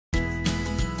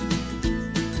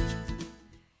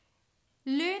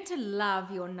to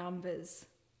love your numbers.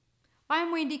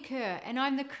 I'm Wendy Kerr and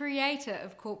I'm the creator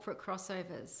of Corporate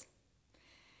Crossovers.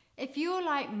 If you're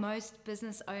like most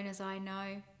business owners I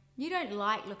know, you don't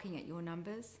like looking at your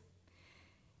numbers.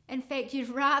 In fact, you'd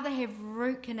rather have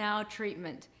root canal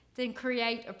treatment than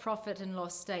create a profit and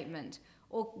loss statement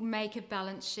or make a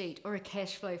balance sheet or a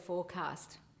cash flow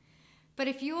forecast. But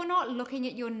if you're not looking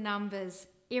at your numbers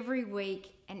every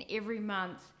week and every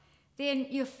month, then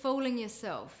you're fooling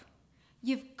yourself.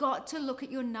 You've got to look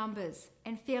at your numbers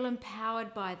and feel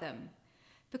empowered by them,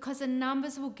 because the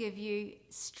numbers will give you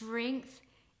strength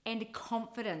and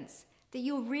confidence that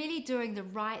you're really doing the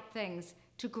right things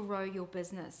to grow your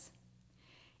business.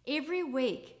 Every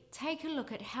week, take a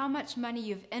look at how much money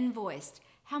you've invoiced,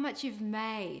 how much you've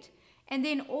made, and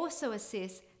then also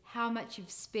assess how much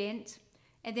you've spent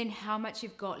and then how much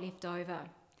you've got left over.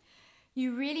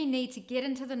 You really need to get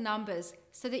into the numbers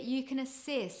so that you can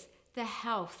assess the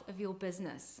health of your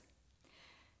business.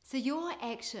 So your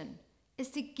action is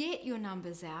to get your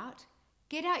numbers out,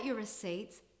 get out your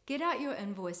receipts, get out your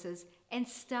invoices, and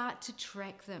start to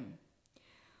track them.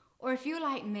 Or if you're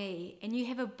like me and you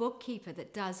have a bookkeeper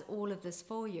that does all of this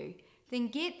for you, then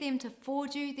get them to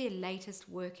forward you their latest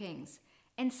workings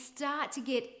and start to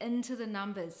get into the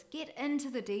numbers, get into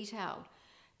the detail,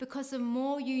 because the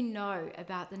more you know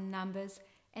about the numbers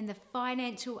and the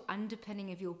financial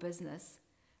underpinning of your business,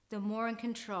 the more in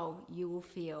control you will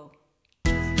feel.